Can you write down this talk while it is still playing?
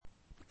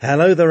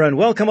Hello there and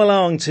welcome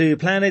along to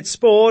Planet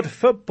Sport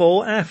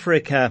Football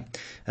Africa,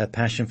 a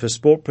passion for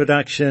sport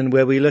production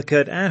where we look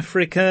at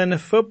African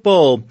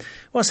football,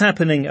 what's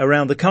happening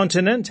around the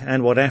continent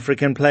and what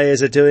African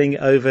players are doing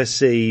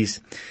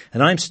overseas.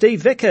 And I'm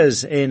Steve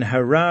Vickers in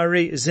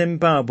Harare,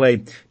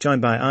 Zimbabwe,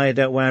 joined by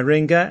Ida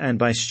Waringa and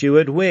by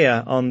Stuart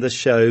on the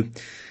show.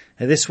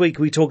 This week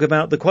we talk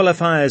about the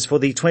qualifiers for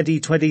the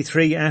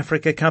 2023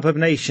 Africa Cup of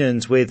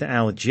Nations with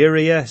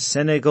Algeria,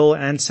 Senegal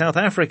and South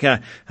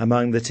Africa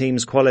among the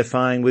teams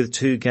qualifying with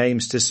 2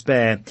 games to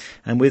spare,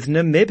 and with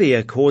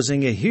Namibia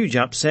causing a huge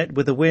upset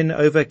with a win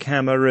over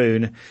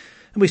Cameroon.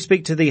 And we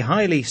speak to the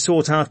highly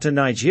sought-after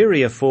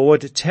Nigeria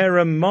forward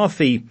Terem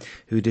Moffi,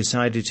 who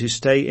decided to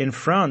stay in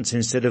France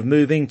instead of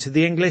moving to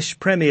the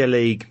English Premier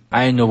League.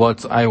 I know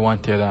what I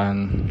wanted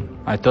and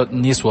I thought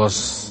Nice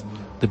was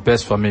the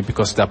best for me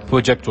because that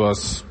project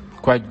was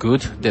quite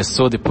good. They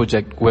sold the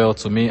project well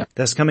to me.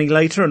 That's coming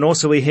later, and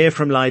also we hear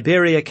from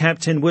Liberia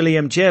captain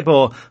William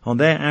Jebbor on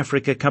their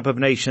Africa Cup of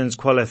Nations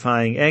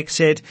qualifying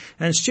exit,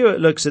 and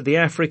Stuart looks at the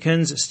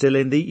Africans still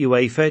in the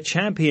Uefa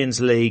Champions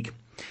League.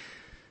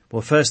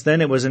 Well, first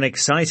then, it was an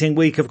exciting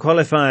week of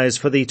qualifiers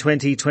for the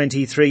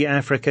 2023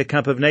 Africa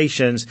Cup of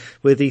Nations,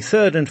 with the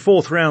 3rd and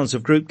 4th rounds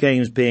of group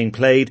games being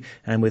played,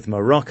 and with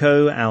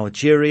Morocco,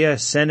 Algeria,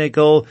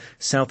 Senegal,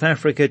 South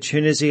Africa,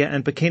 Tunisia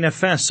and Burkina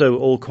Faso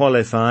all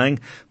qualifying,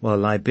 while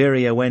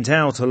Liberia went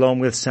out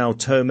along with Sao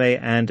Tome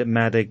and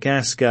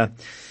Madagascar.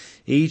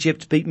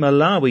 Egypt beat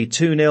Malawi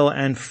 2-0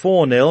 and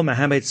 4-0,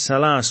 Mohamed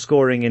Salah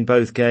scoring in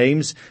both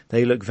games.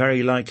 They look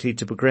very likely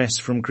to progress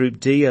from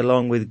Group D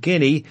along with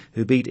Guinea,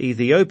 who beat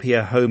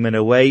Ethiopia home and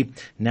away,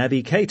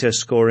 Naby Keita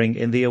scoring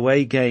in the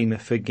away game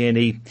for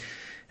Guinea.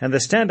 And the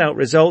standout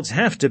results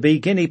have to be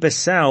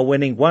Guinea-Bissau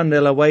winning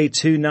 1-0 away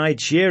to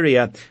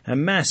Nigeria, a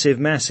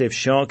massive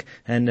shock,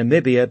 and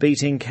Namibia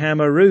beating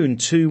Cameroon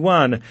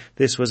 2-1.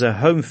 This was a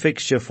home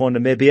fixture for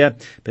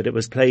Namibia, but it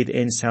was played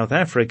in South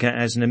Africa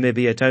as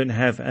Namibia don't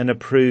have an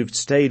approved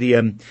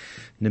stadium.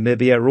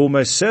 Namibia are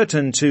almost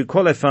certain to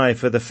qualify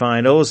for the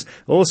finals.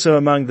 Also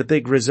among the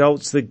big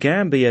results, the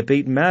Gambia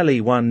beat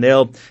Mali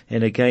 1-0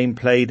 in a game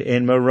played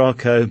in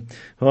Morocco.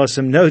 Well,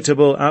 some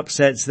notable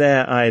upsets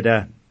there,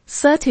 Ida.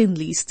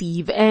 Certainly,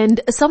 Steve,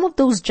 and some of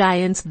those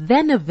giants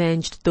then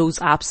avenged those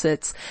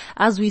upsets,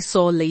 as we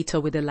saw later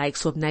with the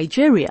likes of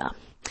Nigeria.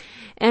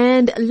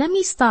 And let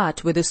me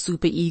start with the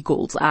Super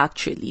Eagles,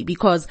 actually,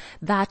 because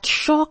that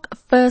shock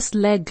first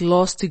leg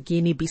loss to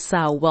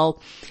Guinea-Bissau,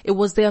 well, it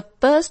was their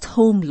first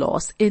home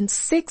loss in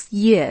 6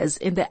 years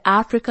in the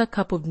Africa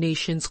Cup of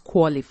Nations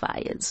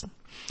qualifiers.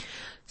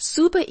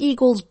 Super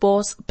Eagles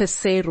boss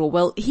Pesero,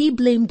 well, he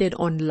blamed it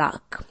on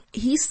luck.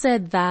 He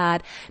said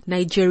that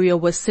Nigeria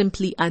was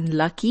simply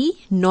unlucky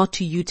not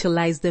to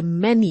utilize the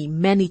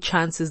many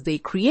chances they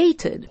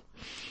created.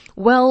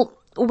 Well,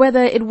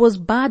 whether it was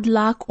bad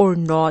luck or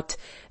not,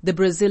 the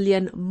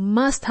Brazilian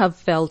must have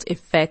felt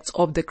effects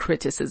of the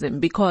criticism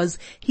because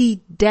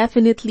he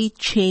definitely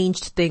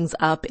changed things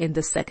up in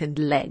the second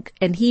leg,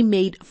 and he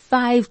made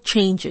 5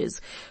 changes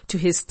to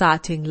his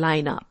starting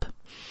lineup.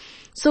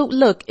 So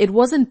look, it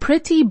wasn't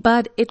pretty,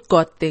 but it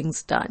got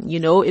things done. You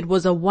know, it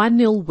was a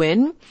 1-0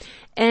 win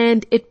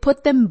and it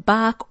put them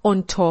back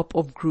on top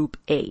of Group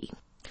A.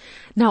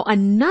 Now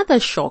another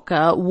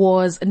shocker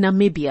was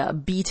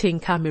Namibia beating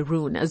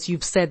Cameroon, as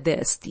you've said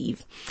there,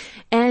 Steve.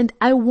 And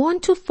I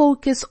want to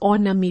focus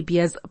on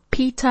Namibia's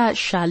Peter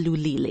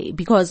Shalulile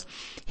because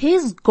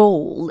his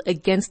goal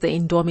against the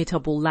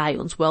indomitable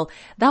Lions, well,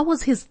 that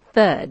was his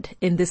 3rd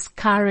in this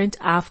current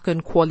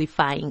AFCON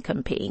qualifying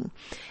campaign.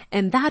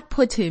 And that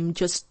put him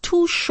just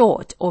 2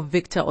 short of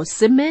Victor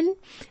Osimhen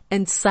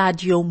and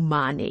Sadio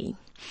Mane.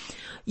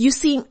 You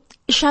see,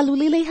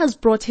 Shalulile has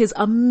brought his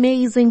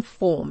amazing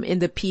form in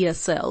the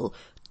PSL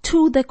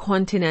to the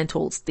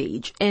continental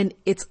stage, and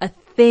it's a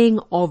thing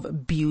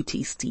of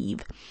beauty,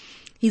 Steve.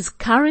 He's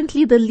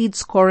currently the lead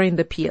scorer in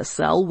the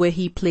PSL, where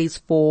he plays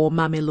for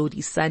Mamelodi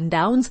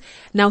Sundowns.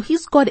 Now,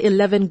 he's got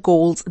 11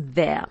 goals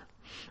there.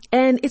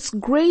 And it's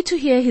great to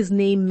hear his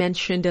name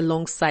mentioned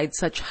alongside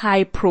such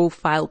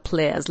high-profile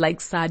players like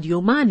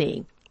Sadio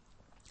Mane.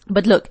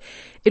 But look,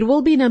 it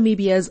will be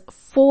Namibia's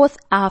 4th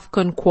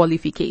AFCON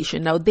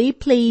qualification. Now, they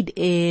played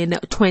in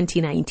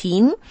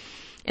 2019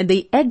 and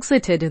they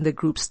exited in the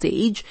group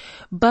stage,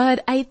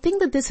 but I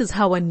think that this is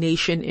how a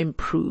nation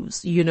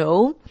improves, you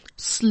know,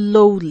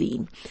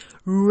 slowly.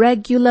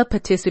 Regular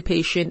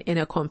participation in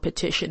a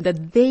competition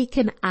that they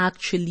can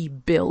actually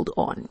build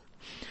on.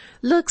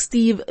 Look,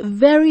 Steve,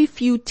 very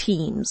few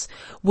teams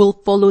will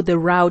follow the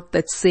route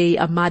that, say,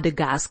 a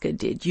Madagascar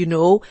did, you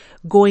know,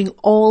 going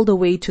all the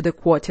way to the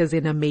quarters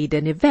in a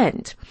maiden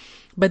event.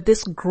 But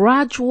this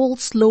gradual,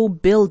 slow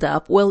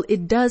build-up, well,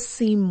 it does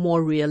seem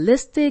more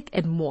realistic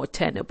and more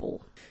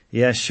tenable.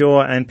 Yeah,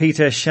 sure. And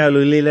Peter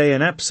Shalulile,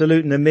 an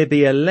absolute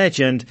Namibia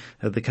legend,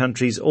 of the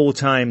country's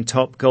all-time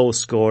top goal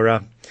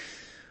scorer.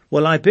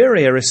 Well,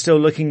 Liberia is still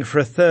looking for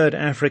a third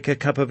Africa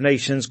Cup of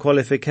Nations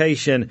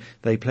qualification.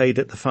 They played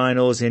at the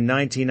finals in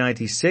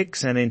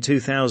 1996 and in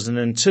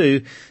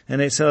 2002,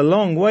 and it's a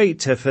long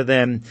wait for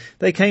them.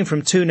 They came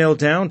from 2-0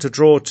 down to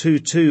draw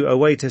 2-2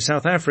 away to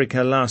South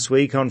Africa last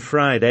week on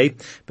Friday,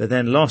 but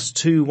then lost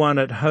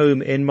 2-1 at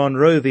home in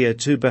Monrovia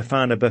to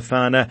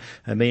Bafana,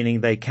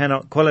 meaning they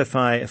cannot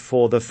qualify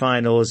for the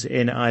finals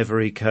in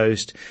Ivory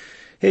Coast.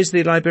 Here's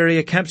the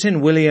Liberia captain,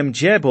 William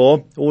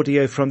Jebbor,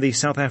 audio from the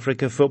South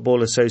Africa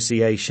Football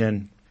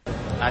Association.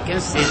 I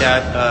can say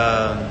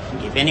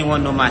that if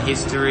anyone know my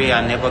history,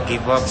 I never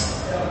give up.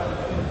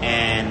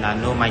 And I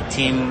know my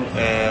team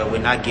will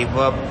not give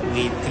up.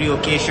 With 3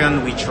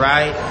 occasions we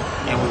tried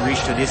and we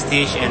reached to this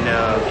stage and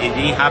it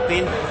didn't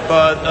happen.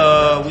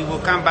 But we will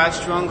come back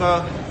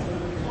stronger.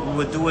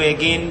 We will do it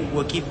again.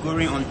 We'll keep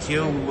going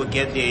until we will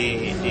get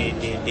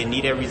the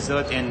needed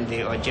result and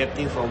the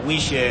objective for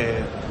which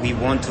we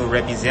want to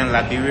represent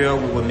Liberia.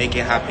 We will make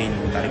it happen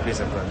by the grace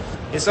of God.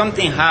 It's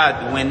something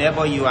hard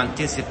whenever you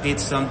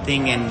anticipate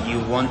something and you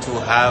want to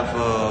have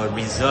a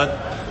result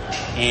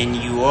and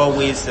you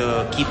always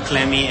keep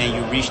climbing and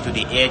you reach to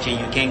the edge and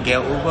you can't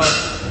get over.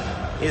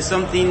 It's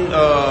something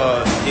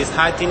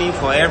disheartening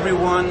for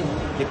everyone.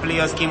 The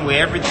players came with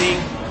everything.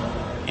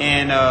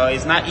 And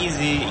it's not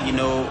easy,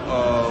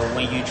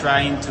 when you're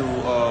trying to,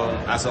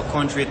 as a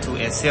country, to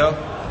excel.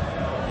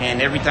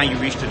 And every time you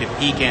reach to the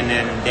peak and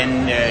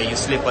then you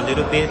slip a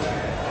little bit.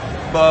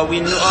 But we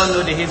all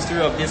know the history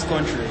of this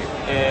country.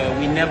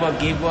 We never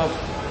give up.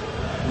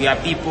 We are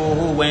people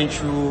who went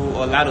through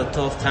a lot of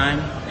tough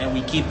time and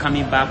we keep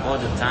coming back all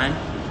the time.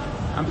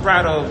 I'm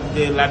proud of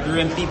the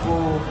Liberian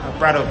people. I'm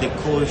proud of the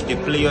coach, the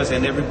players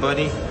and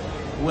everybody.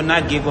 We will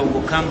not give up.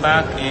 We'll come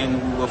back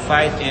and we will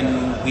fight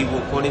and we will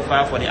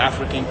qualify for the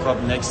African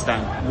Cup next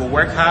time. We'll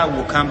work hard,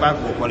 we'll come back,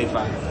 we'll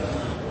qualify.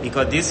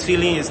 Because this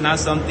feeling is not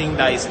something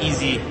that is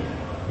easy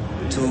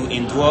to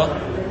endure,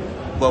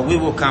 but we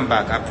will come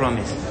back, I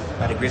promise,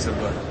 by the grace of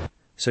God.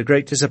 So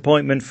great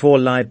disappointment for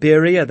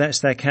Liberia. That's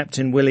their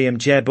captain, William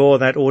Jebbor.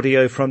 That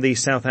audio from the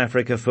South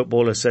Africa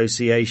Football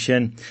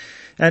Association.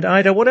 And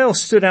Ida, what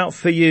else stood out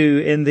for you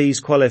in these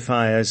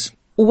qualifiers?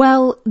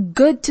 Well,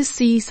 good to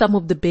see some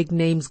of the big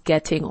names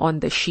getting on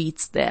the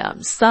sheets there.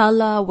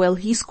 Salah, well,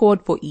 he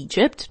scored for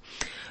Egypt.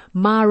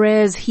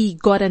 Mahrez, he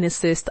got an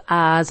assist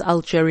as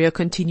Algeria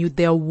continued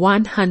their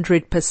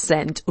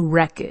 100%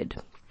 record.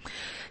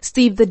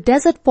 Steve, the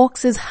Desert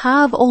Foxes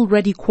have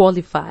already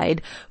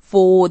qualified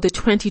for the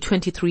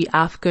 2023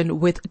 AFCON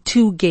with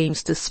 2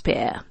 games to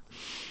spare.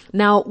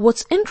 Now,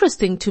 what's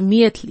interesting to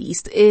me at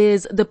least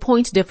is the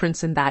point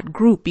difference in that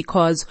group,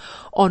 because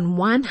on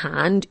one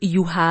hand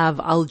you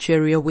have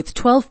Algeria with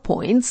 12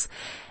 points,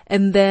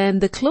 and then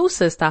the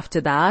closest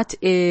after that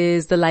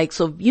is the likes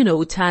of,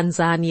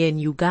 Tanzania and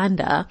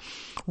Uganda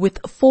with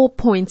 4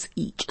 points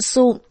each.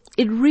 So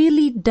it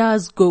really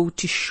does go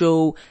to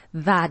show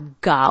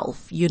that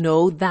gulf,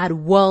 that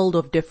world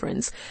of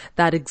difference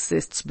that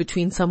exists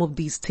between some of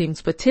these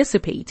teams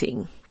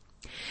participating.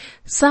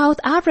 South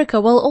Africa,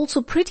 well,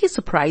 also pretty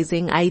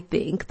surprising, I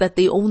think, that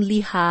they only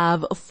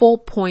have 4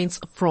 points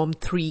from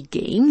 3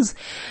 games.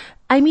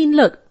 I mean,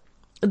 look,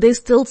 there's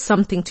still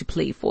something to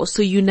play for,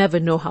 so you never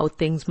know how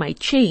things might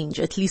change,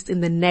 at least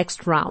in the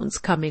next rounds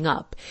coming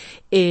up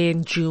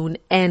in June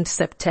and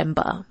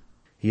September.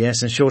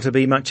 Yes, and sure to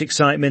be much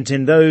excitement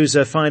in those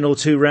final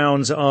 2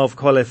 rounds of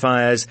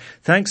qualifiers.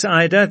 Thanks,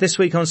 Ida. This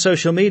week on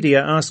social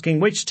media asking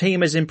which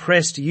team has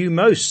impressed you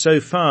most so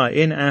far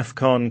in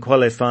AFCON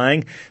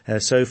qualifying.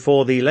 So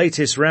for the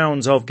latest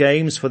rounds of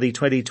games for the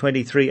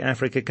 2023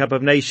 Africa Cup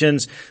of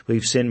Nations,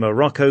 we've seen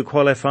Morocco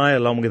qualify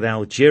along with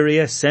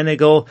Algeria,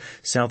 Senegal,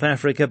 South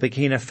Africa,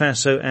 Burkina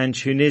Faso and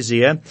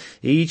Tunisia.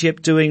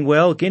 Egypt doing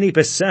well,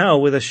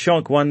 Guinea-Bissau with a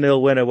shock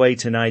 1-0 win away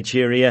to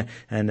Nigeria,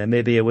 and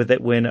Namibia with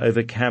that win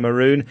over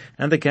Cameroon.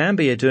 And the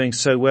Gambia doing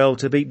so well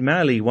to beat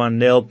Mali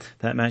 1-0.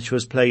 That match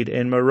was played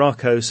in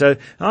Morocco. So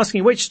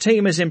asking which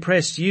team has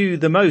impressed you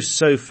the most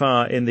so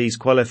far in these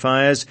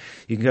qualifiers.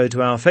 You can go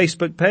to our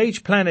Facebook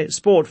page, Planet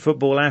Sport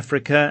Football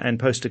Africa, and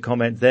post a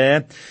comment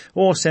there.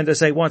 Or send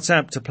us a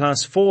WhatsApp to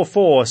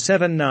 +44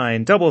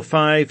 79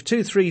 55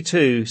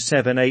 232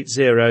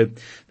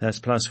 780. That's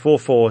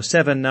 +44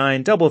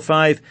 79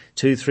 55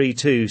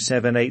 232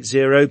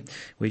 780.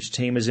 Which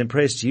team has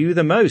impressed you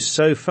the most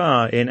so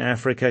far in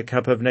Africa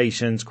Cup of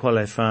Nations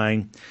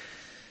qualifying?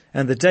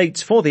 And the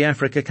dates for the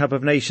Africa Cup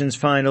of Nations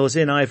finals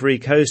in Ivory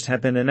Coast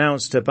have been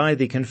announced by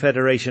the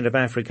Confederation of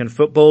African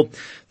Football.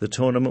 The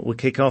tournament will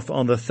kick off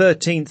on the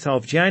 13th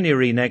of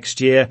January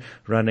next year,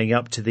 running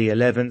up to the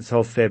 11th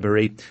of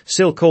February.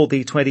 Still called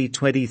the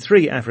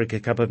 2023 Africa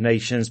Cup of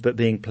Nations, but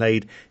being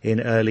played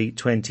in early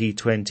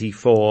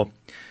 2024.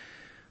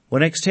 Well,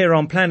 next here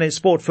on Planet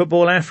Sport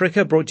Football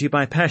Africa, brought to you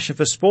by Passion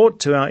for Sport,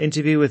 to our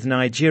interview with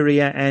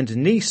Nigeria and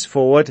Nice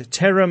forward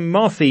Terem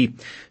Moffi,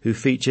 who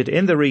featured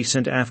in the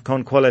recent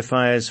AFCON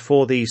qualifiers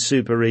for the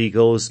Super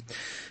Eagles.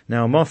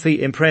 Now, Moffi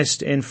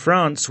impressed in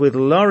France with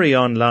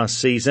Lorient last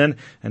season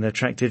and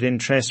attracted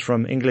interest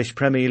from English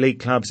Premier League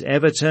clubs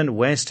Everton,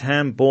 West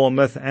Ham,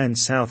 Bournemouth and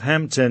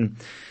Southampton.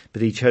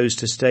 But he chose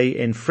to stay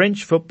in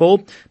French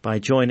football by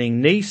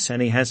joining Nice,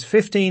 and he has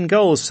 15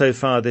 goals so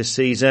far this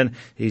season.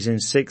 He's in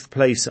 6th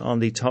place on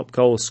the top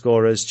goal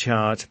scorers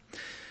chart.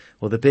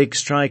 Well, the big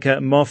striker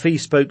Moffi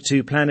spoke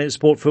to Planet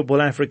Sport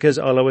Football Africa's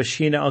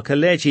Oluwashina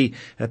Okeleji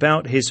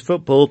about his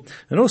football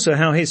and also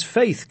how his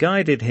faith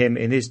guided him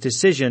in his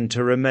decision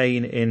to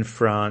remain in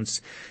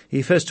France.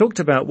 He first talked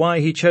about why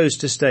he chose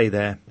to stay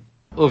there.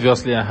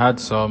 Obviously, I had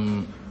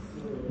some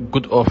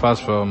good offers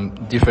from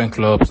different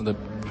clubs in the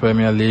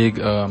Premier League,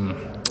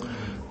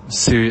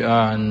 Serie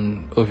A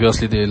and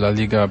obviously the La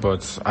Liga,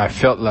 but I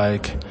felt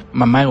like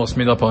my mind was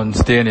made up on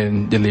staying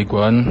in the League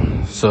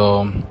One.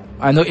 So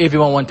I know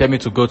everyone wanted me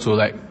to go to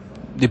like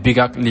the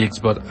bigger leagues,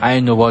 but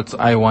I know what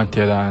I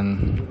wanted,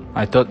 and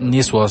I thought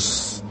Nice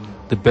was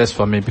the best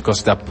for me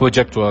because that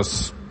project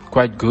was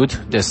quite good.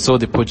 They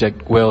sold the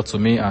project well to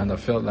me, and I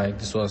felt like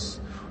this was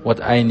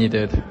what I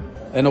needed.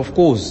 And of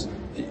course,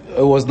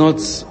 it was not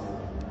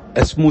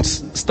a smooth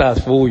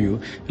start for you.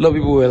 A lot of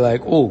people were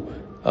like,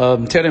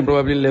 Terem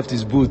probably left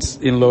his boots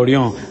in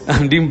Lorient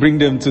and didn't bring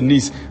them to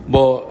Nice.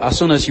 But as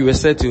soon as you were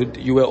settled,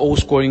 you were all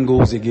scoring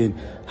goals again.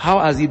 How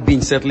has it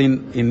been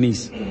settling in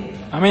Nice?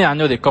 I mean, I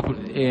know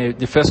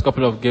the first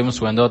couple of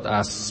games were not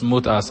as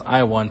smooth as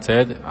I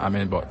wanted. I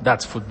mean, but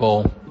that's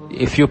football.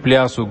 A few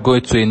players will go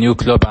to a new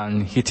club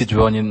and hit it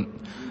running.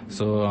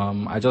 So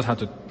I just had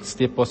to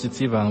stay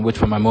positive and wait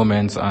for my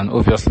moment. And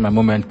obviously my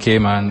moment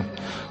came, and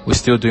we're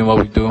still doing what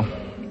we do.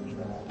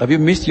 Have you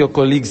missed your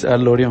colleagues at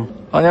Lorient?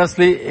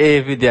 Honestly,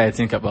 every day I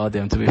think about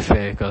them, to be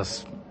fair,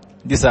 because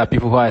these are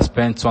people who I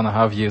spent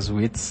 2.5 years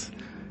with.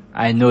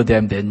 I know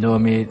them, they know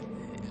me.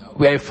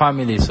 We're a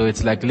family, so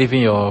it's like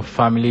leaving your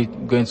family,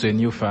 going to a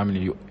new family.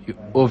 You're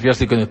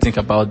obviously going to think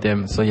about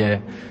them. So yeah,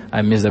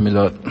 I miss them a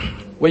lot.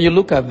 When you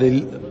look at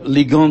the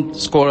Ligue 1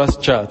 scorers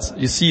charts,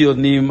 you see your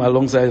name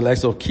alongside the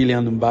likes of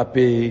Kylian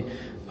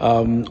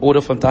Mbappe,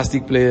 other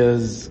fantastic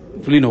players,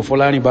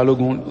 Folani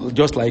Balogun,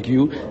 just like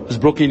you, has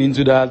broken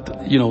into that,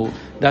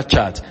 that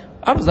chart.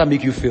 How does that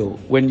make you feel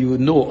when you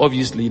know,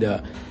 obviously,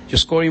 that your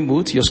scoring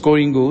boots, your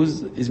scoring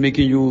goals is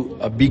making you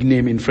a big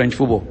name in French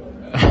football?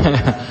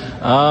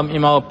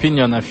 In my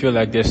opinion, I feel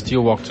like there's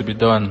still work to be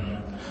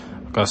done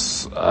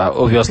because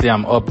obviously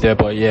I'm up there,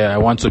 but yeah, I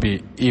want to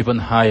be even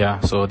higher,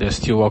 so there's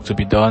still work to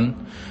be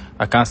done.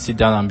 I can't sit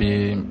down and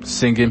be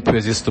singing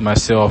praises to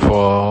myself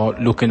or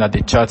looking at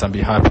the chart and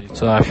be happy.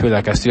 So I feel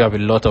like I still have a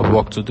lot of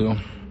work to do.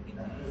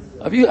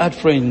 Have you had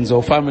friends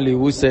or family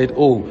who said,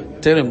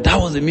 Terem, that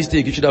was a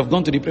mistake, you should have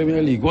gone to the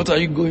Premier League. What are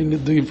you going to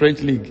do in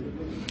French League?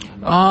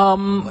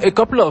 A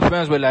couple of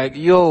friends were like,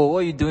 yo, what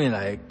are you doing?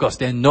 Like, cause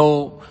they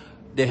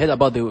heard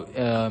about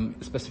the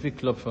specific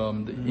club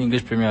from the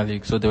English Premier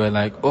League, so they were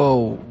like,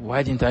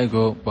 why didn't I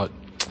go? But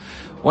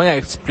when I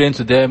explained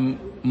to them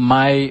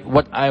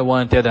what I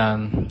wanted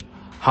and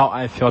how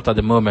I felt at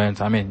the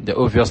moment, I mean, they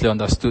obviously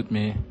understood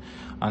me.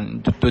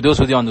 And to those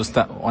who didn't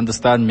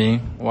understand me,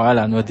 while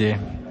I know they,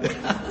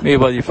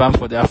 everybody farm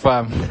for their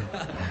farm.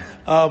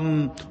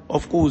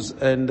 Of course,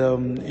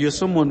 and you're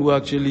someone who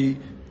actually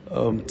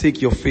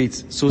take your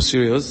faith so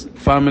serious,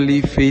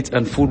 family, faith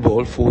and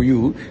football for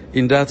you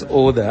in that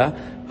order.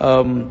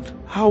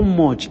 How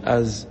much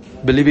has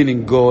believing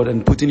in God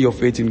and putting your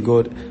faith in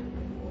God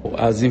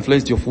has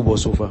influenced your football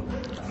so far?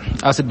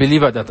 As a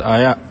believer that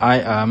I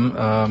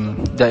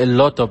am, there are a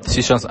lot of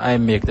decisions I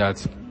make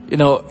that,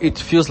 it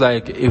feels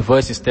like a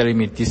voice is telling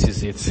me this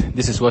is it.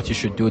 This is what you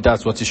should do.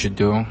 That's what you should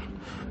do.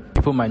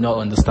 People might not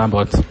understand,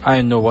 but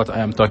I know what I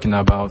am talking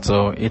about.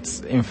 So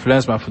it's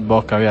influenced my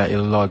football career a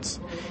lot.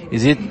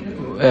 Is it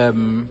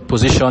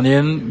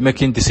positioning,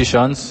 making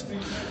decisions?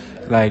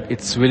 Like,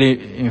 it's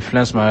really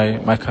influenced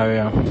my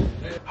career.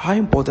 How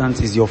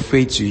important is your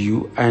faith to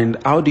you, and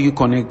how do you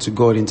connect to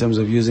God in terms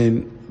of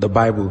using the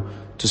Bible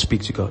to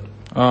speak to God?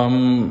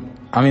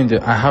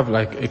 I have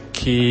like a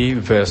key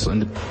verse in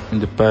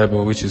the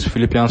Bible, which is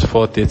Philippians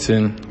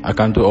 4:13. I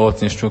can do all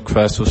things through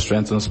Christ who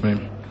strengthens me.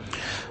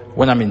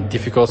 When I'm in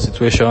difficult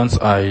situations,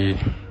 I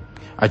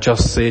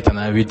just say it and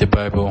I read the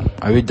Bible.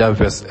 I read that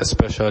verse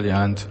especially,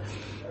 and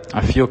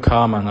I feel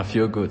calm and I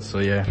feel good. So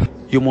yeah.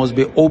 You must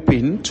be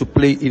open to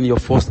play in your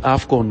first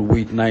AFCON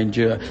with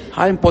Nigeria.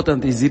 How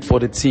important is it for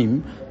the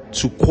team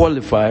to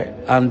qualify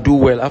and do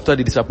well after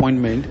the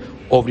disappointment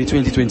of the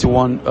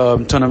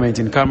 2021 tournament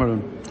in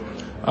Cameroon?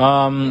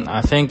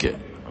 I think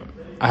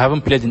I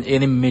haven't played in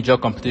any major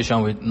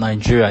competition with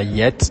Nigeria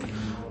yet,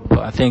 but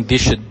I think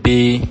this should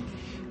be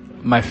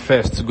my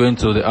first going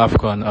to the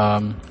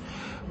AFCON.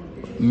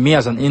 Me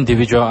as an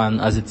individual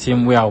and as a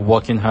team, we are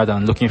working hard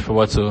and looking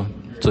forward to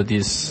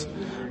this.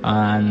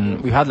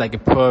 And we had like a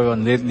poor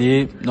run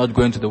lately, not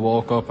going to the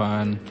World Cup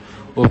and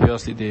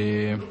obviously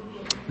the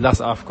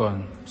last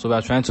AFCON. So we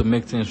are trying to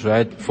make things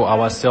right for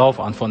ourselves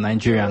and for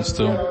Nigerians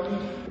too.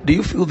 Do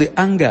you feel the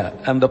anger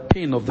and the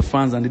pain of the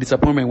fans and the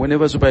disappointment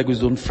whenever Super Eagles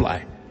don't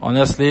fly?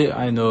 Honestly,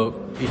 I know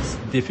it's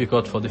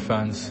difficult for the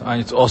fans,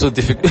 and it's also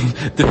difficult.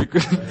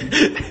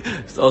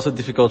 It's also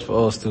difficult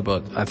for us too.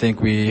 But I think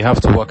we have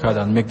to work hard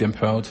and make them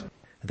proud.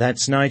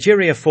 That's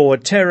Nigeria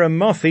forward Terem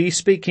Moffi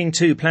speaking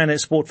to Planet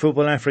Sport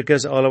Football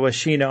Africa's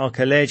Oluwashina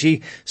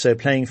Okeleji, so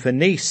playing for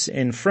Nice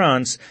in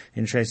France.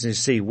 Interesting to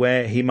see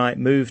where he might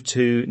move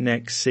to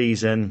next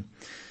season.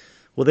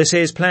 Well, this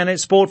is Planet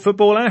Sport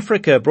Football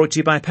Africa, brought to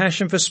you by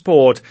Passion for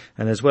Sport,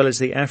 and as well as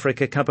the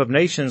Africa Cup of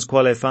Nations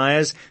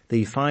qualifiers,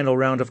 the final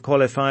round of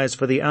qualifiers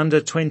for the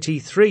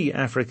Under-23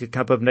 Africa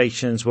Cup of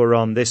Nations were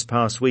on this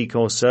past week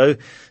or so.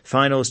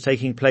 Finals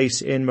taking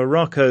place in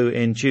Morocco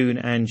in June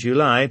and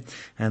July,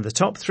 and the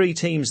top 3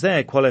 teams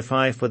there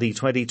qualify for the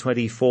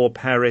 2024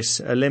 Paris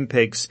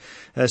Olympics.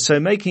 So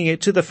making it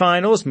to the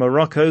finals,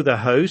 Morocco the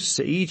hosts,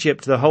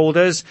 Egypt the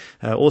holders,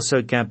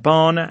 also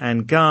Gabon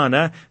and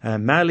Ghana,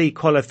 Mali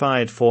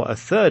qualified for a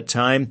 3rd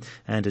time,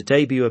 and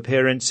debut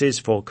appearances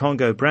for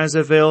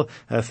Congo-Brazzaville,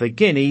 for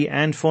Guinea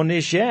and for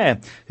Niger,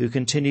 who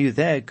continue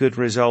their good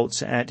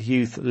results at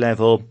youth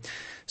level.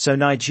 So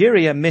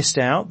Nigeria missed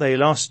out. They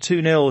lost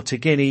 2-0 to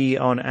Guinea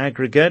on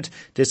aggregate.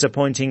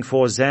 Disappointing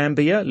for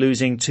Zambia,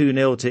 losing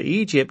 2-0 to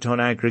Egypt on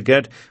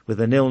aggregate, with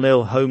a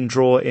 0-0 home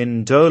draw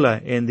in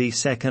Douala in the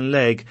second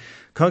leg.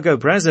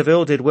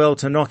 Congo-Brazzaville did well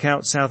to knock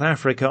out South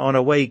Africa on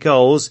away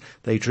goals.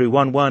 They drew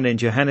 1-1 in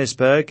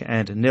Johannesburg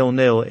and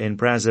 0-0 in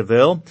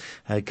Brazzaville.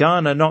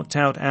 Ghana knocked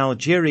out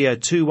Algeria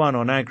 2-1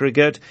 on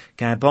aggregate.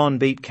 Gabon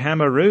beat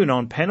Cameroon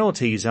on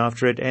penalties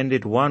after it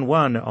ended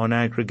 1-1 on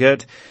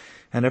aggregate.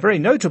 And a very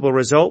notable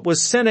result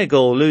was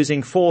Senegal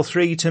losing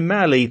 4-3 to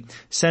Mali.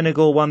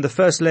 Senegal won the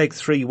first leg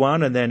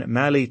 3-1 and then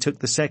Mali took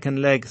the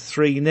second leg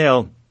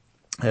 3-0.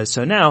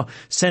 So now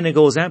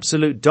Senegal's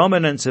absolute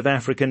dominance of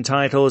African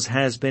titles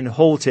has been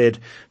halted.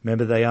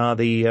 Remember, they are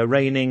the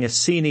reigning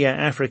Senior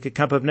Africa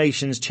Cup of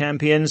Nations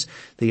champions,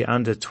 the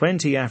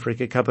Under-20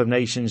 Africa Cup of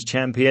Nations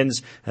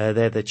champions.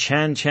 They're the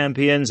Chan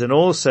champions, and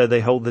also they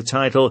hold the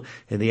title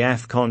in the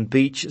AFCON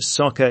Beach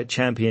Soccer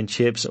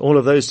Championships. All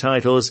of those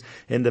titles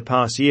in the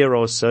past year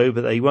or so,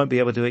 but they won't be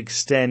able to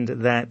extend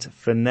that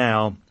for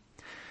now.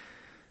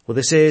 Well,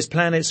 this is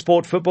Planet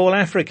Sport Football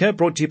Africa,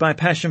 brought to you by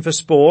Passion for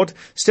Sport.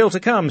 Still to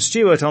come,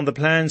 Stuart on the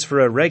plans for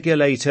a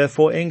regulator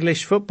for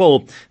English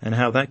football and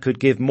how that could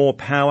give more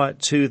power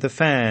to the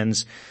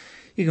fans.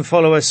 You can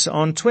follow us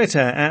on Twitter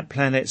at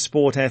Planet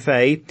Sport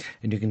FA,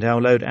 and you can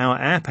download our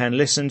app and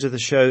listen to the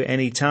show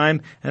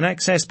anytime and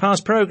access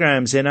past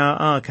programs in our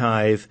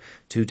archive.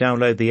 To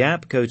download the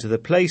app, go to the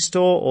Play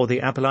Store or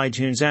the Apple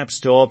iTunes App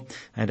Store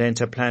and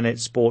enter Planet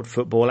Sport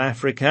Football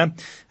Africa.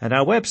 And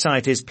our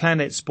website is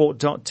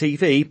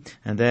planetsport.tv,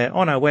 and there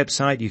on our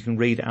website you can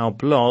read our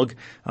blog,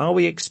 Are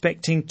We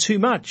Expecting Too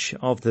Much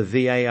of the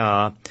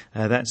VAR?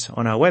 That's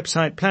on our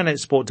website,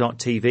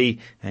 planetsport.tv,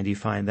 and you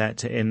find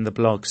that in the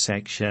blog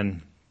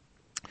section.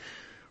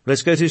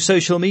 Let's go to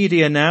social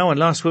media now, and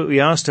last week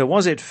we asked her,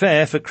 was it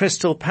fair for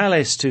Crystal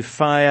Palace to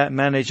fire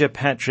manager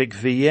Patrick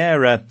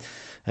Vieira?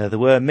 There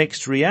were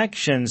mixed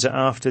reactions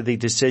after the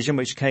decision,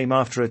 which came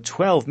after a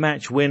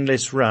 12-match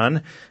winless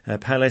run.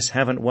 Palace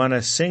haven't won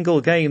a single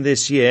game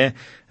this year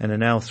and are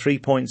now 3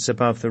 points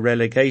above the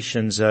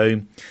relegation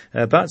zone.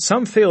 But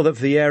some feel that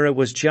Vieira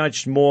was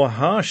judged more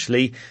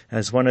harshly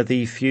as one of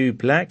the few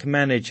black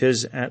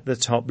managers at the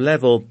top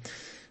level.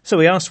 So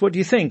we asked, what do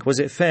you think? Was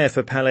it fair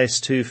for Palace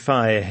to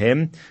fire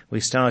him? We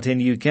start in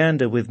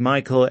Uganda with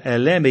Michael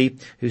Elemi,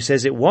 who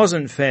says it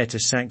wasn't fair to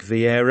sack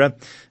Vieira.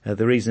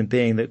 The reason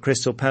being that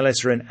Crystal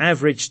Palace are an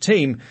average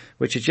team,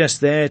 which are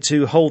just there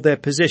to hold their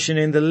position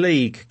in the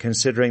league,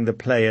 considering the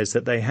players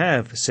that they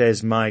have,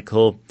 says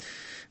Michael.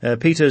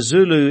 Peter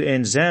Zulu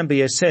in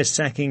Zambia says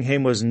sacking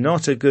him was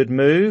not a good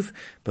move.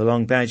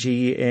 Belong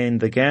Baji in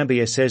the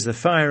Gambia says the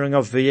firing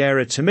of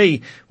Vieira to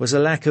me was a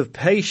lack of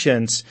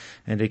patience.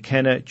 And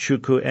Ikena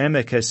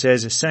Chukwuemeka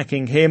says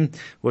sacking him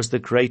was the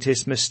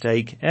greatest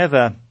mistake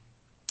ever.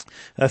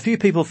 A few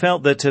people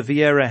felt that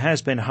Vieira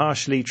has been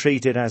harshly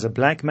treated as a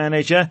black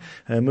manager.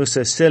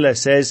 Musa Silla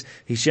says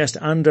he's just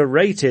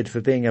underrated for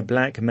being a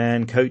black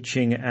man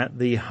coaching at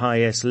the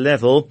highest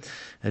level.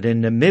 And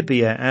in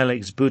Namibia,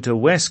 Alex Buta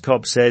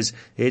Westkop says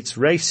it's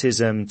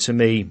racism to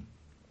me.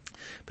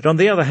 But on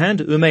the other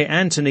hand, Ume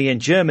Anthony in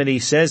Germany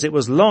says it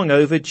was long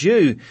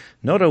overdue.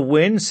 Not a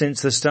win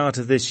since the start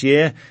of this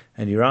year.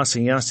 And you're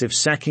asking us if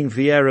sacking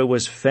Vieira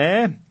was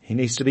fair? He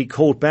needs to be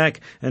called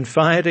back and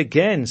fired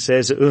again,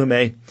 says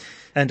Ume.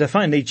 And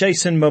finally,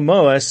 Jason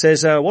Momoa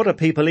says, what are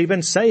people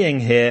even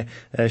saying here?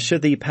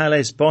 Should the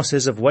Palace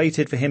bosses have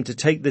waited for him to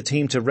take the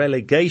team to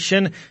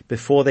relegation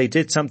before they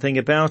did something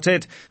about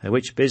it?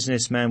 Which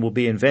businessman will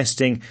be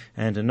investing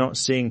and not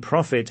seeing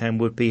profit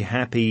and would be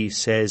happy,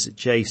 says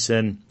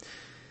Jason.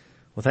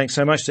 Well, thanks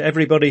so much to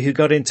everybody who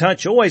got in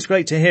touch. Always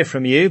great to hear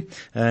from you.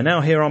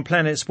 Now here on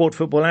Planet Sport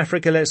Football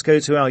Africa, let's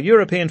go to our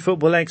European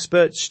football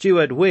expert,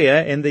 Stuart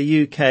Weir in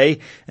the UK.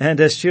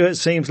 And Stuart,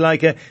 seems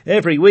like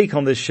every week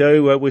on the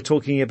show we're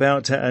talking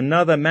about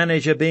another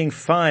manager being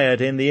fired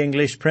in the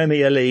English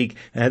Premier League.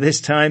 This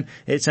time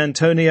it's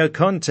Antonio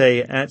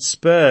Conte at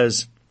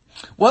Spurs.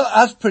 Well,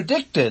 as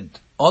predicted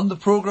On the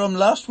programme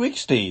last week,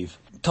 Steve,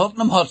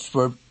 Tottenham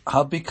Hotspur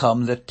have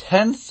become the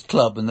 10th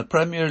club in the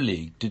Premier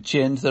League to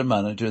change their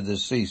manager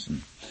this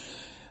season.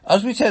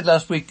 As we said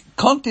last week,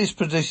 Conte's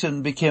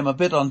position became a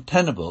bit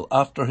untenable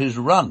after his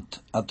rant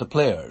at the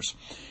players.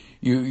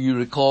 You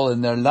recall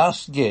in their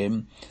last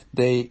game,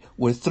 they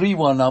were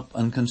 3-1 up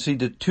and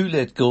conceded 2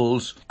 late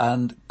goals,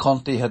 and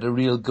Conte had a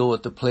real go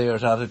at the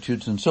players'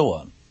 attitudes and so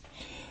on.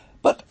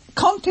 But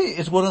Conte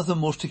is one of the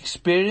most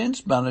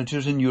experienced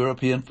managers in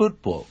European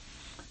football.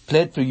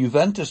 Played for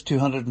Juventus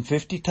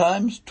 250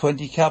 times,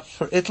 20 caps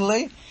for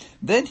Italy.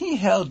 Then he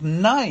held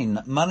 9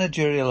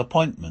 managerial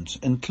appointments,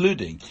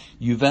 including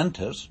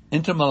Juventus,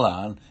 Inter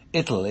Milan,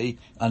 Italy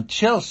and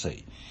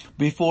Chelsea,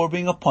 before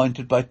being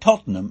appointed by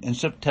Tottenham in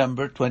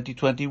September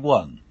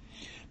 2021.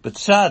 But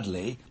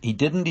sadly, he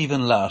didn't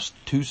even last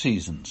 2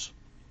 seasons.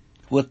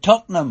 With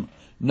Tottenham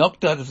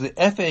knocked out of the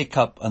FA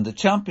Cup and the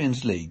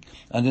Champions League,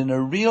 and in a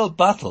real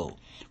battle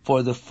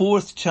for the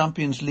 4th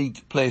Champions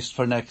League place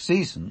for next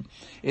season,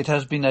 it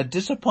has been a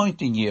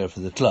disappointing year for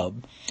the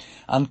club,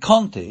 and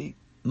Conte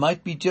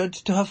might be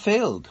judged to have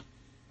failed.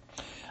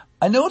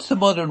 I know it's the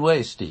modern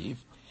way, Steve,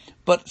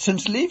 but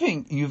since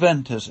leaving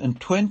Juventus in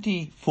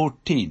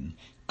 2014,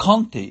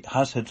 Conte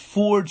has had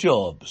 4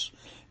 jobs,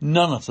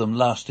 none of them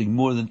lasting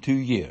more than 2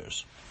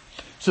 years.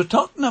 So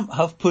Tottenham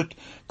have put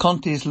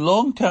Conte's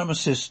long-term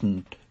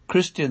assistant,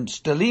 Christian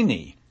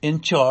Stellini,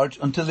 in charge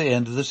until the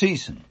end of the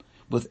season,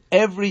 with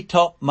every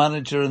top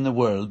manager in the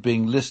world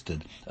being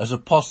listed as a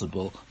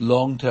possible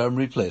long-term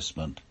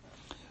replacement.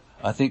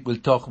 I think we'll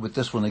talk about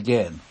this one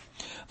again.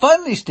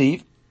 Finally,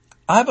 Steve,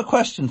 I have a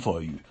question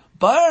for you.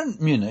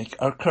 Bayern Munich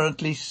are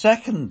currently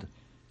second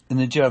in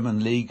the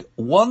German league,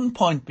 1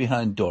 point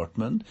behind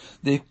Dortmund.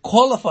 They've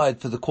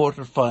qualified for the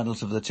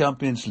quarter-finals of the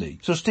Champions League.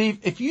 So, Steve,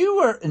 if you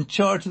were in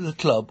charge of the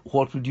club,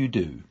 what would you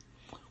do?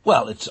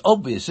 Well, it's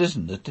obvious,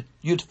 isn't it?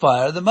 You'd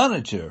fire the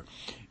manager,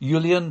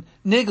 Julian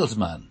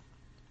Nagelsmann.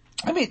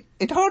 I mean,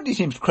 it hardly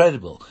seems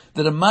credible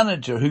that a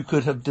manager who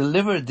could have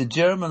delivered the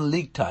German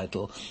league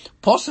title,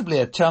 possibly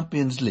a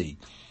Champions League,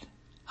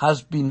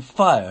 has been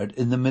fired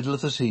in the middle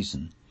of the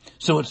season.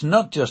 So it's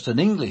not just an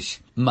English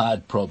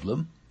mad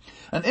problem.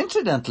 And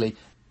incidentally,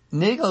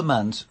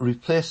 Nagelsmann's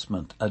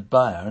replacement at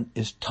Bayern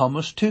is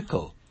Thomas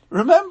Tuchel.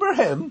 Remember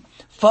him?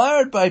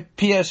 Fired by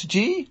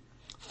PSG,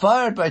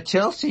 fired by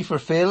Chelsea for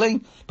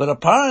failing, but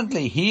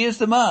apparently he is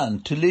the man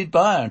to lead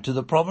Bayern to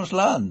the promised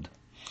land.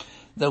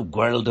 The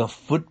world of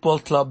football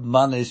club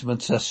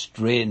management's a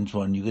strange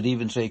one, you could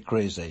even say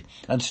crazy.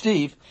 And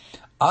Steve,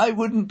 I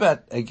wouldn't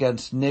bet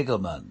against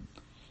Nagelsmann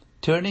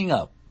turning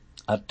up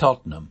at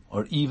Tottenham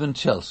or even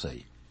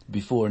Chelsea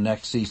before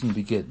next season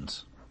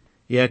begins.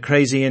 Yeah,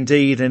 crazy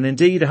indeed, and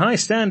indeed high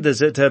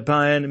standards at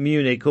Bayern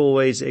Munich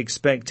always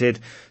expected.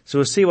 So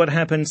we'll see what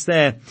happens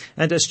there.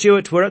 And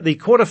Stuart, we're at the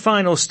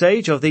quarter-final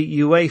stage of the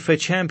UEFA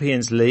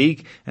Champions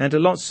League, and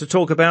lots to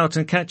talk about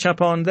and catch up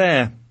on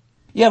there.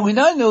 Yeah, we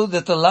now know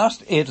that the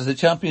last 8 of the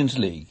Champions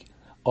League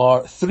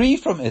are 3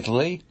 from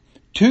Italy,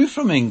 2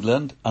 from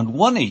England, and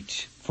 1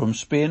 each from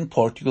Spain,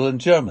 Portugal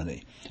and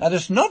Germany. And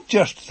it's not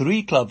just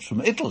 3 clubs from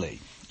Italy,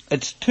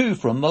 it's 2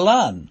 from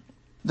Milan.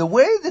 The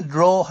way the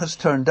draw has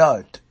turned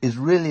out is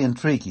really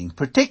intriguing,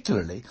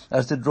 particularly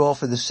as the draw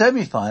for the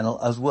semi-final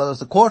as well as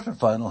the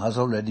quarter-final has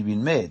already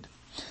been made.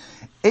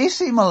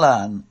 AC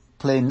Milan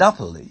play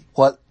Napoli,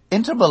 while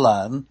Inter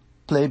Milan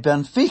play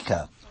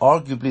Benfica,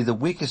 arguably the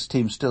weakest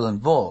team still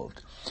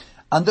involved,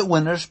 and the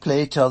winners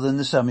play each other in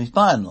the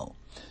semi-final.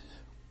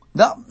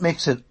 That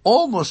makes it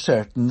almost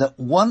certain that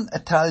one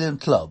Italian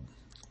club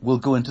will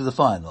go into the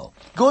final.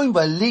 Going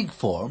by league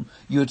form,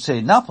 you would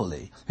say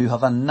Napoli, who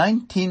have a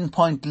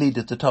 19-point lead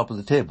at the top of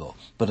the table.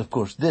 But of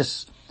course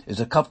this is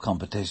a cup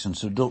competition,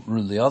 so don't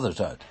rule the others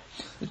out.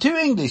 The 2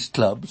 English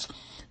clubs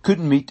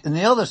could meet in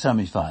the other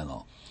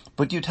semi-final.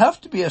 But you'd have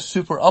to be a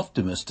super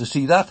optimist to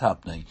see that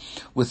happening,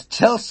 with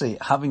Chelsea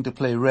having to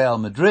play Real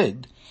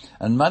Madrid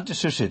and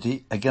Manchester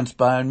City against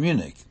Bayern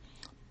Munich.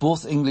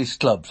 Both English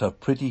clubs have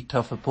pretty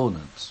tough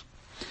opponents.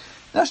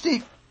 Now,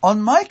 Steve,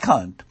 on my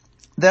count,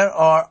 there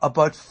are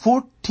about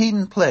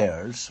 14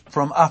 players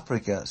from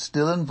Africa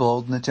still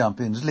involved in the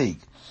Champions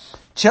League.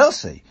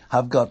 Chelsea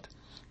have got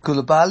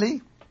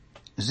Koulibaly,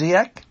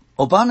 Ziyech,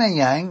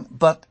 Aubameyang,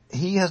 but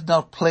he has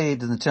not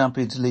played in the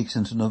Champions League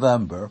since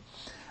November,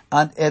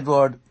 and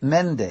Edouard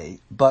Mendy,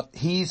 but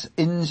he's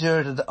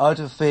injured and out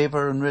of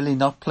favour and really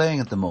not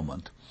playing at the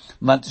moment.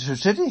 Manchester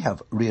City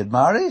have Riyad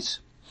Mahrez.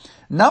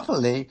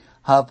 Napoli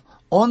have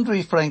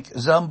Andre Frank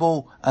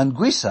Zambo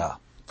Anguissa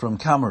from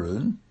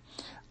Cameroon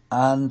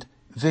and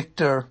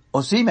Victor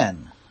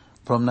Osimhen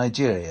from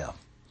Nigeria.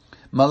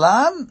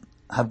 Milan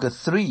have got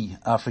 3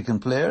 African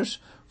players,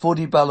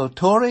 Fodi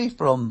Ballo-Touré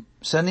from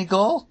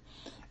Senegal,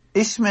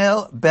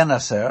 Ismail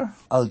Benasser,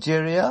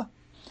 Algeria,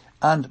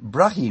 and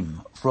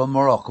Brahim from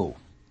Morocco.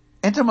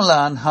 Inter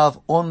Milan have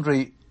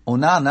Andre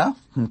Onana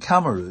from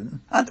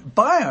Cameroon, and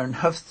Bayern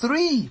have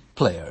 3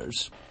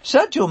 players.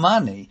 Sadio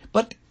Mane,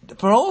 but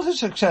for all his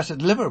success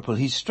at Liverpool,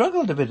 he's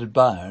struggled a bit at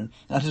Bayern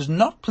and has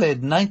not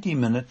played 90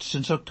 minutes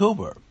since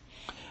October.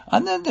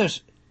 And then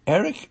there's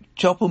Eric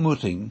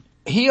Choupo-Moting,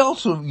 he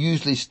also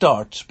usually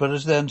starts but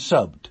is then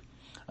subbed.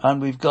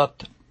 And we've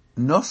got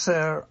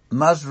Nasser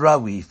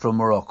Mazraoui from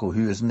Morocco,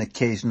 who is an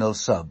occasional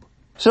sub.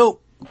 So,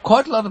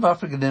 quite a lot of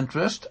African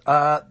interest.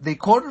 The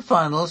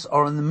quarterfinals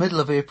are in the middle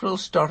of April,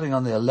 starting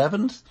on the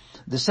 11th.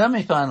 The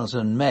semi-finals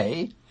in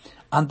May.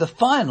 And the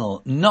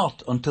final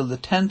not until the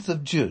 10th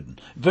of June.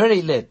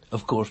 Very late,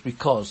 of course,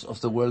 because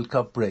of the World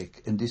Cup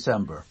break in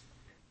December.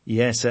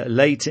 Yes,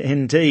 late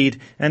indeed.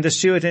 And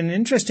Stuart, an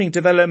interesting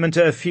development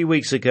a few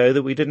weeks ago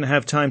that we didn't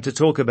have time to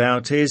talk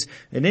about is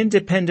an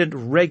independent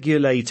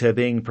regulator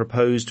being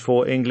proposed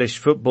for English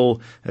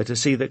football to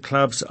see that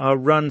clubs are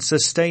run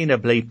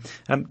sustainably.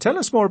 Tell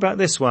us more about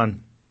this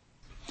one.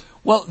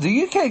 Well,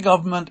 the UK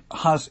government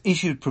has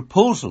issued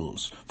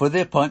proposals for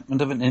the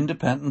appointment of an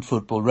independent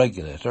football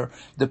regulator.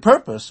 The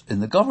purpose, in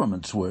the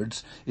government's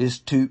words, is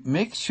to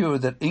make sure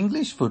that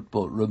English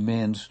football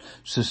remains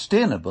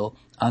sustainable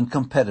and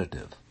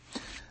competitive.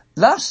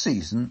 Last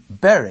season,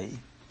 Bury,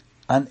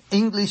 an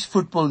English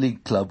Football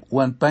League club,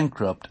 went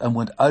bankrupt and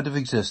went out of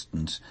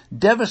existence,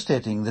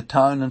 devastating the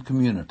town and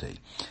community.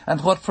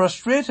 And what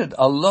frustrated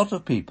a lot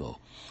of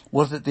people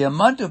was that the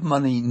amount of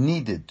money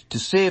needed to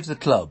save the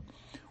club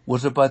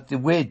was about the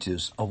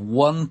wages of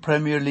one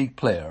Premier League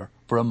player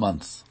for a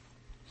month.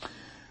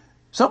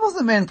 Some of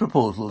the main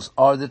proposals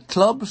are that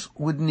clubs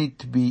would need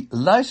to be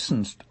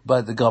licensed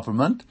by the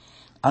government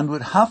and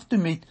would have to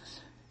meet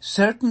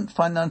certain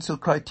financial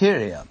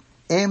criteria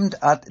aimed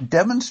at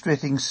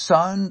demonstrating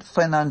sound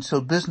financial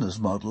business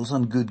models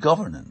and good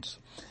governance.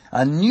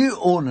 And new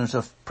owners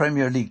of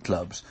Premier League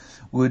clubs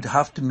would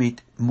have to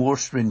meet more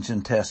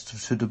stringent tests of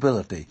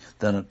suitability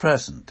than at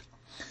present.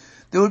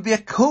 There would be a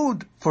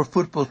code for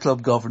football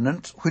club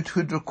governance which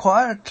would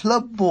require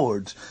club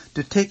boards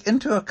to take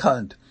into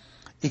account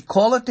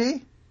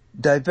equality,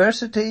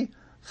 diversity,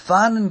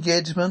 fan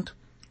engagement,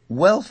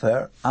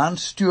 welfare and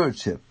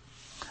stewardship,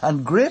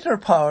 and greater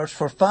powers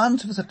for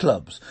fans of the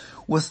clubs,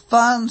 with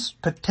fans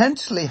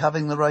potentially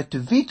having the right to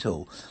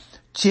veto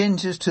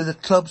changes to the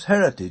club's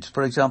heritage,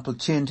 for example,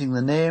 changing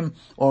the name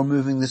or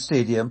moving the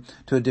stadium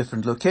to a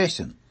different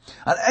location.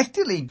 And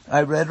actually,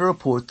 I read a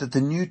report that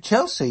the new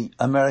Chelsea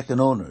American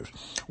owners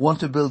want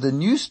to build a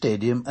new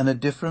stadium in a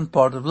different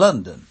part of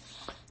London.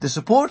 The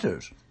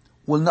supporters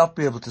will not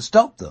be able to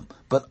stop them,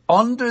 but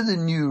under the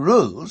new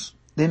rules,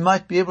 they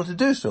might be able to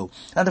do so.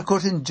 And of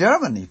course, in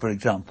Germany, for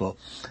example,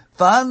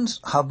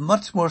 fans have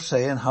much more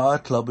say in how a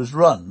club is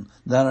run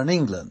than in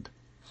England.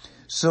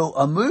 So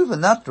a move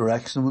in that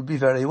direction would be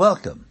very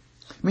welcome.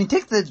 I mean,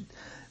 take the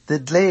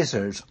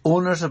Glazers,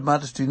 owners of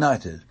Manchester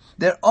United.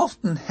 They're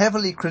often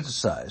heavily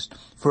criticised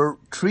for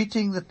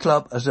treating the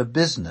club as a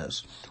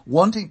business,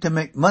 wanting to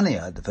make money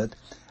out of it,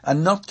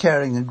 and not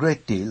caring a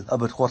great deal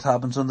about what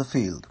happens on the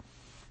field.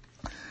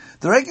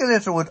 The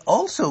regulator would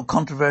also,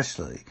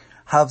 controversially,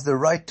 have the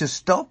right to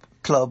stop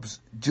clubs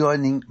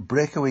joining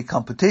breakaway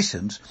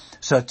competitions,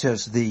 such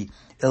as the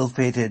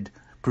ill-fated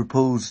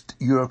proposed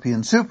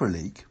European Super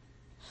League.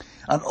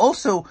 And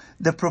also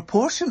the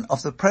proportion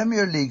of the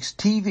Premier League's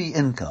TV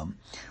income,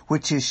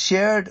 which is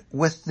shared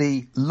with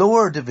the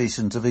lower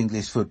divisions of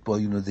English football,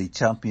 the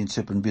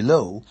Championship and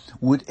below,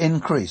 would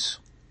increase.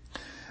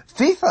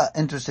 FIFA,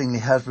 interestingly,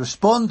 has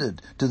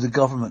responded to the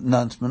government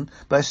announcement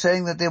by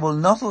saying that they will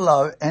not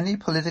allow any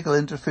political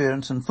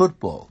interference in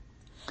football.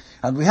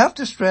 And we have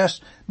to stress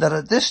that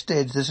at this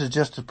stage this is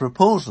just a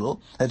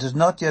proposal. It has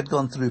not yet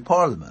gone through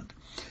Parliament.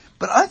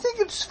 But I think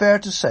it's fair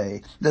to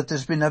say that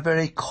there's been a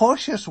very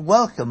cautious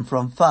welcome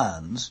from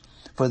fans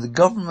for the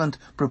government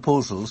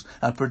proposals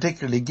and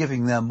particularly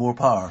giving them more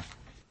power.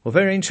 Well,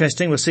 very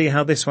interesting. We'll see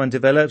how this one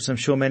develops. I'm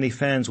sure many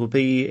fans will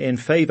be in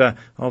favour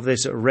of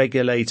this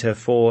regulator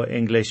for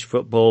English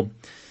football.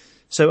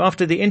 So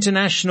after the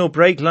international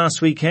break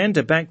last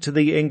weekend, back to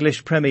the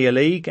English Premier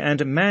League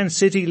and Man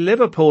City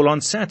Liverpool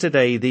on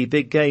Saturday, the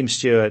big game,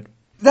 Stuart.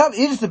 That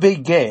is the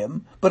big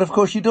game, but of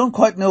course you don't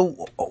quite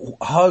know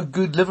how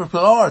good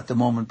Liverpool are at the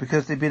moment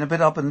because they've been a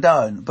bit up and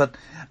down. But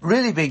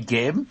really big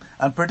game,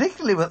 and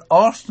particularly with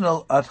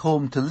Arsenal at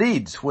home to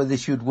Leeds, where they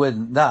should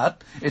win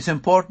that, it's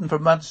important for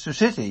Manchester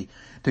City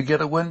to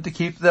get a win to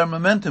keep their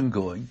momentum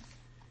going.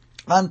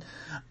 And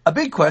a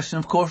big question,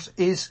 of course,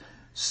 is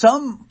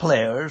some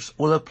players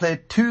will have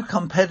played 2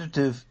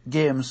 competitive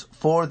games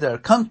for their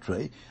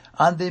country,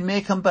 and they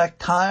may come back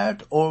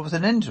tired or with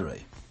an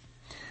injury.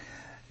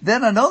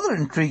 Then another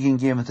intriguing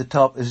game at the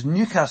top is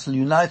Newcastle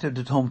United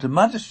at home to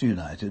Manchester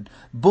United,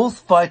 both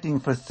fighting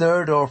for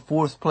 3rd or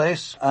 4th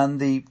place and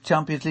the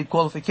Champions League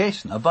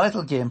qualification, a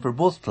vital game for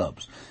both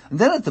clubs. And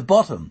then at the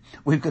bottom,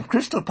 we've got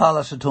Crystal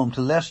Palace at home to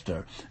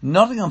Leicester,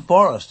 Nottingham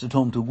Forest at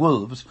home to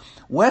Wolves,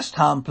 West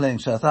Ham playing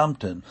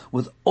Southampton,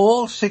 with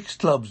all 6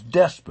 clubs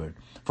desperate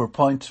for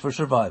points for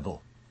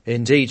survival.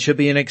 Indeed, should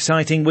be an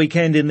exciting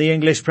weekend in the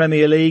English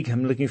Premier League.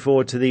 I'm looking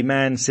forward to the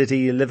Man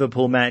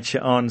City-Liverpool match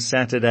on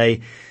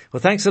Saturday.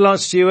 Well, thanks a lot,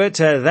 Stuart.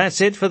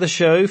 That's it for the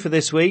show for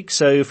this week.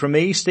 So from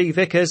me, Steve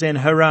Vickers in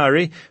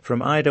Harare,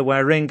 from Ida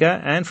Waringa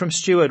and from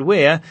Stuart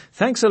Weir,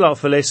 thanks a lot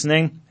for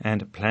listening.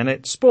 And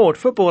Planet Sport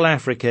Football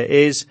Africa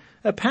is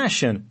a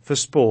passion for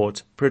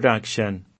sport production.